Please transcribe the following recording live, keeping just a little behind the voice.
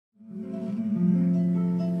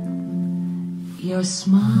Your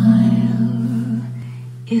smile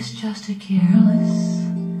is just a careless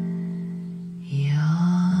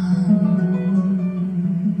yawn.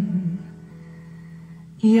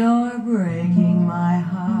 You're breaking my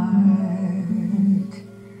heart.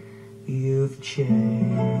 You've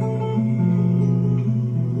changed.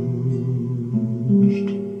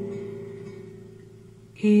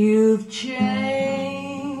 You've changed.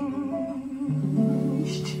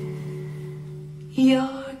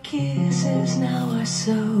 Your kisses now are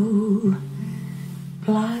so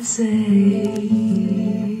blasé.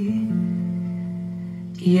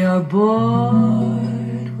 You're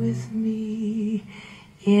bored with me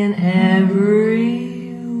in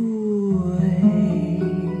every way.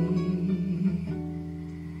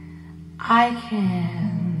 I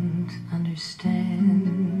can't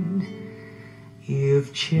understand.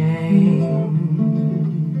 You've changed.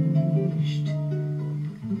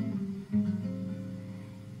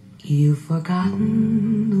 You've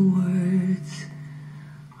forgotten the words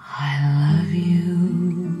I love you.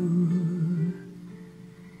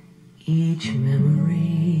 Each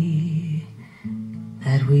memory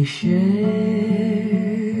that we shared,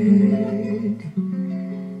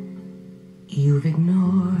 you've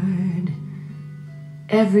ignored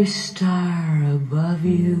every star above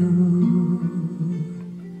you.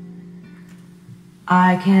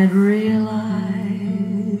 I can't realize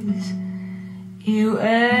you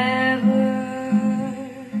ever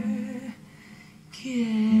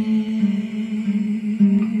cared.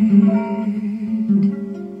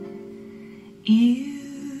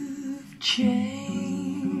 You've changed.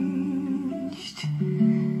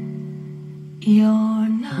 You're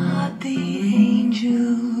not the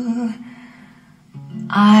angel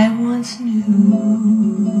I once knew.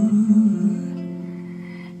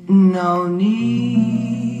 No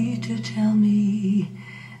need to tell me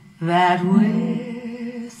that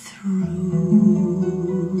we're through.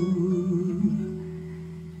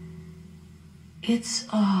 It's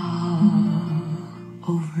all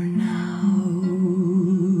over now.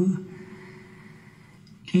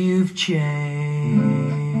 You've changed.